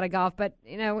there's a lot of golf. But,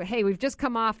 hey, we've just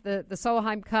come off the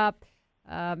Solheim Cup.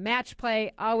 Match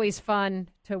play, always fun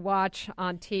to watch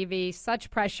on TV. Such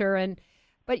pressure.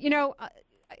 But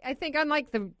I think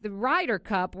unlike the Ryder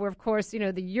Cup, where, of course,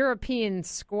 the European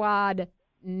squad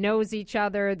knows each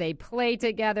other. They play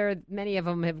together. Many of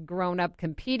them have grown up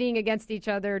competing against each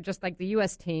other, just like the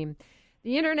U.S. team.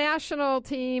 The international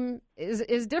team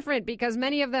is different because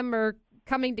many of them are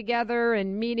coming together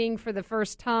and meeting for the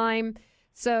first time.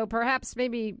 So perhaps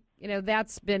maybe,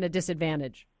 that's been a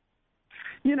disadvantage.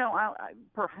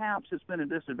 Perhaps it's been a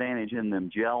disadvantage in them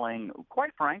gelling.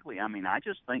 Quite frankly, I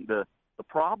just think the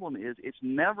problem is it's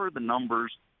never the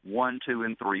numbers 1, 2,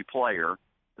 and 3 player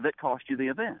that cost you the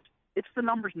event. It's the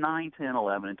numbers 9, 10,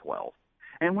 11, and 12.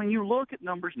 And when you look at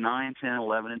numbers 9, 10,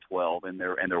 11, and 12 and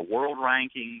their world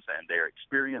rankings and their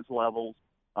experience levels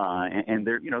and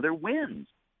their wins,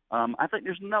 I think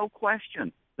there's no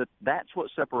question that that's what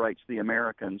separates the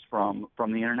Americans from the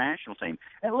international team.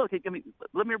 And look,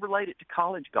 let me relate it to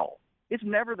college golf. It's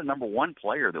never the number 1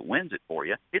 player that wins it for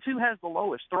you. It's who has the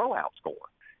lowest throwout score.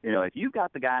 If you've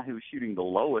got the guy who's shooting the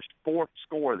lowest 4th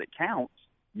score that counts,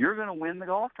 you're going to win the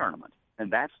golf tournament. And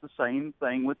that's the same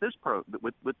thing with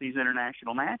with these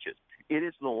international matches. It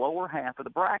is the lower half of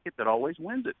the bracket that always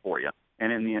wins it for you.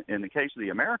 And in the case of the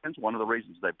Americans, one of the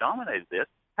reasons they've dominated this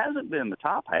hasn't been the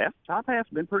top half. Top half's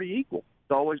been pretty equal.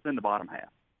 It's always been the bottom half.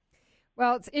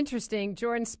 Well, it's interesting.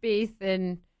 Jordan Spieth,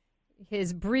 in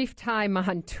his brief time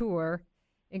on tour,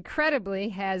 incredibly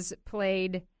has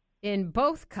played in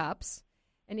both cups.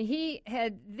 And he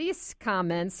had these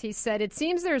comments. He said, it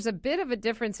seems there's a bit of a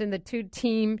difference in the two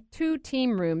team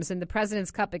rooms in the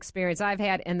President's Cup experience I've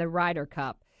had and the Ryder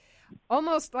Cup.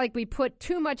 Almost like we put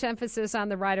too much emphasis on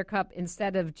the Ryder Cup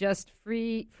instead of just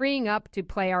freeing up to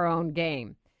play our own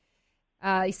game.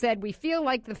 He said, we feel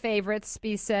like the favorites.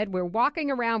 Spieth said, we're walking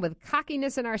around with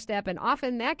cockiness in our step, and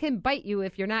often that can bite you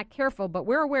if you're not careful, but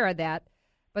we're aware of that.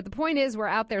 But the point is we're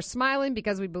out there smiling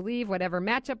because we believe whatever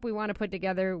matchup we want to put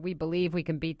together, we believe we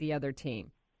can beat the other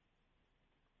team.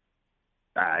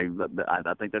 I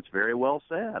think that's very well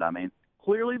said. I mean,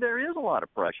 clearly there is a lot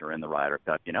of pressure in the Ryder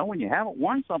Cup. You know, when you haven't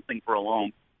won something for a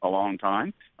long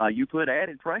time, you put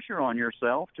added pressure on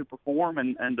yourself to perform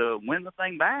and to win the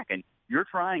thing back. And you're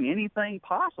trying anything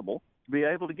possible to be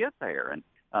able to get there. And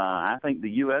I think the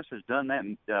U.S. has done that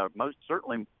most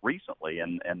certainly recently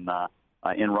in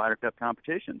Ryder Cup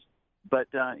competitions. But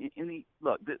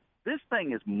this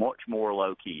thing is much more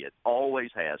low-key. It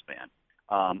always has been.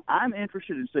 I'm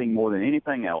interested in seeing more than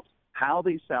anything else how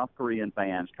these South Korean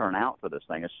fans turn out for this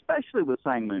thing, especially with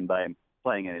Sang Moon Bae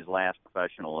playing in his last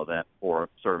professional event for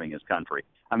serving his country.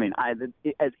 I mean,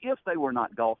 as if they were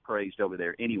not golf crazed over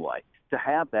there anyway. To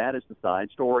have that as the side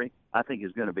story, I think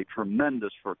is going to be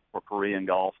tremendous for Korean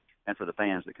golf and for the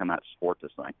fans that come out to support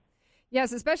this thing.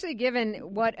 Yes, especially given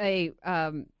what a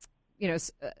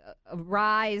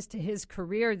rise to his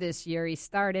career this year. He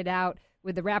started out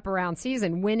with the wraparound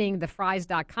season, winning the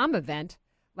Fries.com event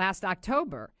last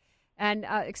October. And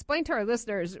explain to our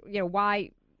listeners,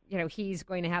 why, he's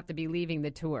going to have to be leaving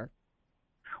the tour.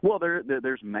 Well,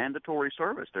 there's mandatory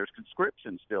service. There's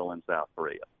conscription still in South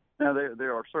Korea. Now,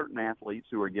 there are certain athletes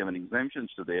who are given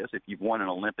exemptions to this. If you've won an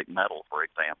Olympic medal, for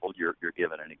example, you're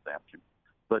given an exemption.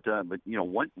 But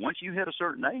once you hit a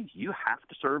certain age, you have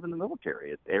to serve in the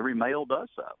military. Every male does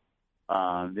so.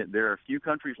 There are a few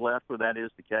countries left where that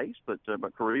is the case, but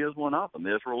Korea is one of them.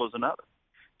 Israel is another.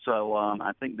 So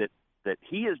I think that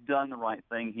he has done the right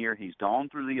thing here. He's gone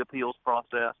through the appeals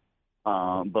process,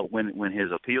 but when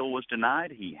his appeal was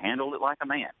denied, he handled it like a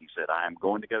man. He said, I am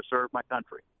going to go serve my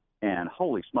country. And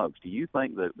holy smokes, do you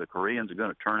think that the Koreans are going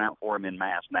to turn out for him en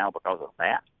masse now because of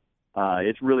that?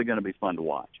 It's really going to be fun to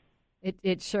watch.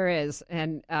 It sure is.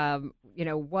 And,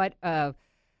 what a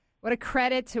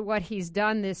credit to what he's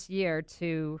done this year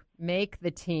to make the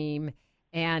team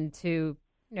and to,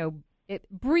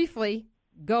 briefly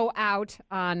go out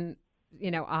on,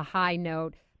 a high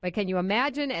note. But can you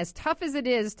imagine, as tough as it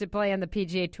is to play on the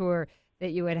PGA Tour,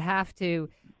 that you would have to,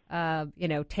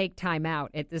 take time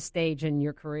out at this stage in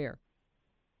your career?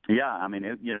 Yeah, I mean,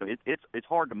 it's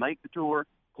hard to make the tour.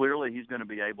 Clearly, he's going to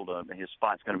be able to. His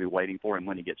spot's going to be waiting for him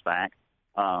when he gets back.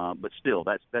 But still,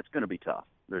 that's going to be tough.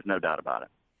 There's no doubt about it.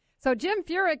 So Jim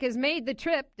Furyk has made the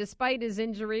trip despite his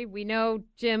injury. We know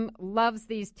Jim loves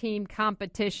these team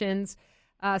competitions.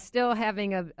 Still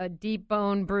having a deep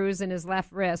bone bruise in his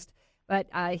left wrist, but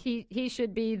he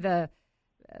should be the,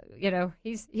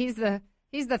 he's the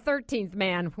 13th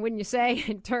man, wouldn't you say,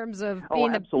 in terms of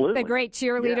being the great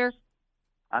cheerleader? Yes.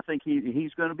 I think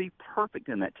he's going to be perfect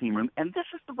in that team room, and this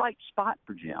is the right spot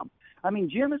for Jim. I mean,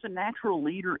 Jim is a natural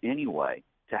leader anyway.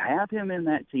 To have him in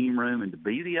that team room and to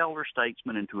be the elder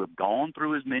statesman and to have gone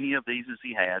through as many of these as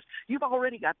he has, you've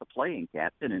already got the playing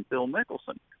captain in Phil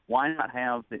Mickelson. Why not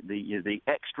have the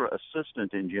extra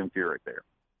assistant in Jim Furyk there?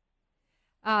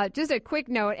 Just a quick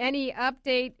note, any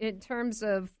update in terms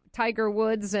of Tiger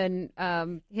Woods and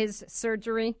his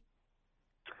surgery?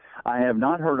 I have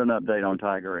not heard an update on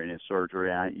Tiger and his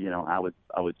surgery. I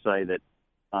would say that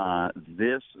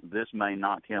this may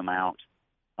knock him out.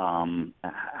 I'm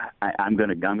going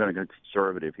to go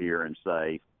conservative here and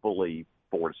say fully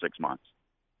 4 to 6 months.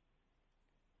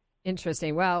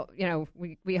 Interesting. Well,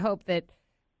 we hope that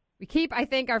we keep, I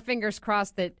think, our fingers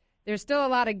crossed that there's still a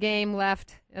lot of game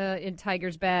left in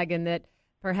Tiger's bag, and that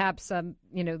perhaps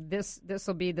this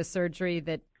will be the surgery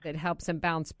that helps him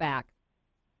bounce back.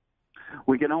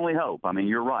 We can only hope. I mean,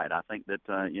 you're right. I think that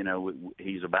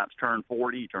he's about to turn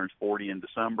 40. He turns 40 in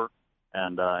December.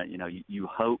 And, you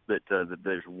hope that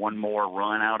there's one more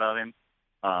run out of him.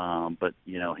 But,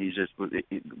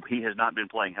 he has not been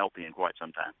playing healthy in quite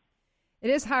some time. It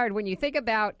is hard when you think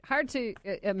about, hard to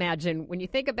imagine, when you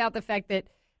think about the fact that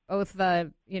both,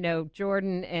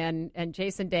 Jordan and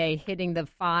Jason Day hitting the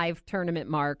 5 tournament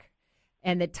mark,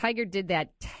 and that Tiger did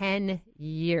that 10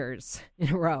 years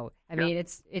in a row. I mean,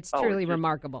 it's truly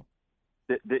remarkable.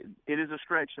 It is a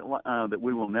stretch that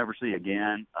we will never see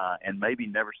again, and maybe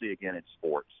never see again in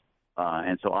sports.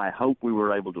 And so I hope we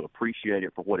were able to appreciate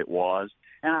it for what it was,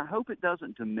 and I hope it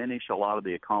doesn't diminish a lot of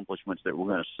the accomplishments that we're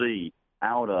going to see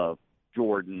out of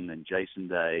Jordan and Jason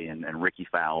Day and Ricky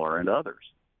Fowler and others,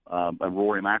 and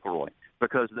Rory McIlroy,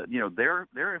 because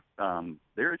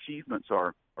their achievements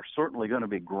are certainly going to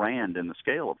be grand in the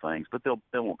scale of things, but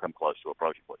they won't come close to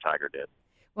approaching what Tiger did.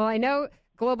 Well, I know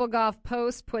Global Golf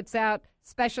Post puts out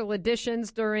special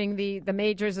editions during the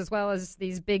majors as well as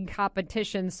these big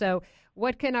competitions. So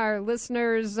what can our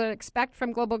listeners expect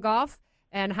from Global Golf,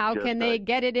 and how can they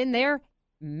get it in their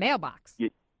mailbox?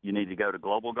 you need to go to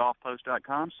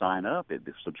globalgolfpost.com, sign up.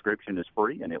 The subscription is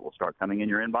free, and it will start coming in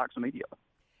your inbox immediately.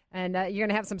 And you're going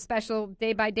to have some special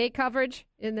day-by-day coverage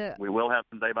in the... We will have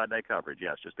some day-by-day coverage,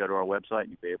 yes. Just go to our website and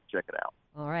you'll be able to check it out.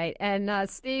 All right. And,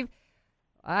 Steve,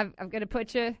 I'm going to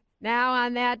put you now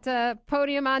on that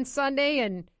podium on Sunday,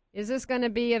 and is this going to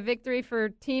be a victory for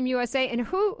Team USA? And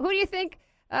who do you think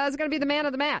is going to be the man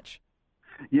of the match?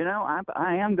 You know,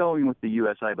 I am going with the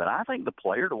USA, but I think the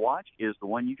player to watch is the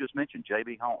one you just mentioned,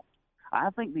 J.B. Holmes. I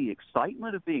think the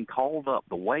excitement of being called up,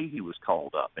 the way he was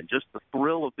called up, and just the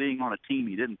thrill of being on a team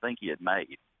he didn't think he had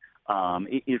made,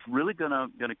 is really going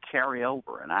to carry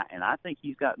over. And I think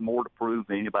he's got more to prove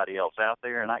than anybody else out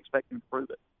there, and I expect him to prove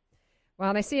it. Well,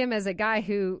 and I see him as a guy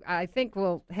who I think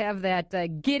will have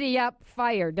that giddy-up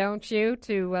fire, don't you?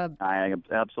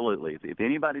 Absolutely. If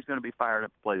anybody's going to be fired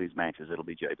up to play these matches, it'll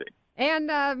be JB.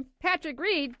 And Patrick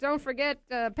Reed, don't forget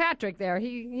Patrick there.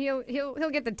 He'll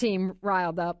get the team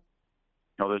riled up.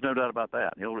 No, there's no doubt about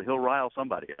that. He'll rile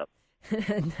somebody up.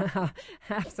 No,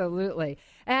 absolutely.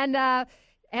 And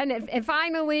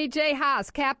finally, Jay Haas,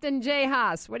 Captain Jay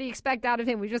Haas. What do you expect out of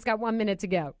him? We've just got 1 minute to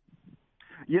go.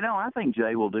 You know, I think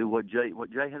Jay will do what Jay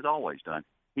has always done.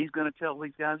 He's going to tell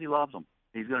these guys he loves them.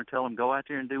 He's going to tell them, go out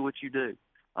there and do what you do.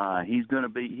 He's going to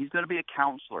be a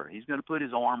counselor. He's going to put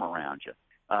his arm around you.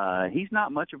 He's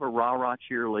not much of a rah-rah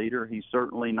cheerleader. He's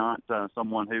certainly not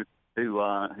someone who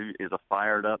is a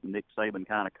fired-up Nick Saban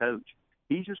kind of coach.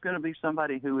 He's just going to be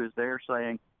somebody who is there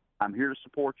saying, I'm here to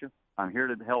support you. I'm here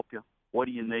to help you. What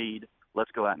do you need?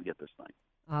 Let's go out and get this thing.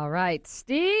 All right.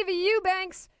 Steve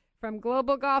Eubanks from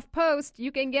Global Golf Post.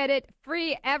 You can get it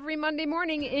free every Monday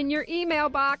morning in your email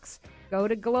box. Go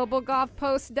to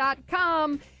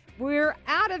globalgolfpost.com. We're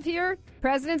out of here.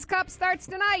 President's Cup starts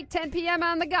tonight, 10 p.m.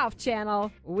 on the Golf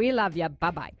Channel. We love you.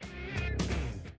 Bye-bye.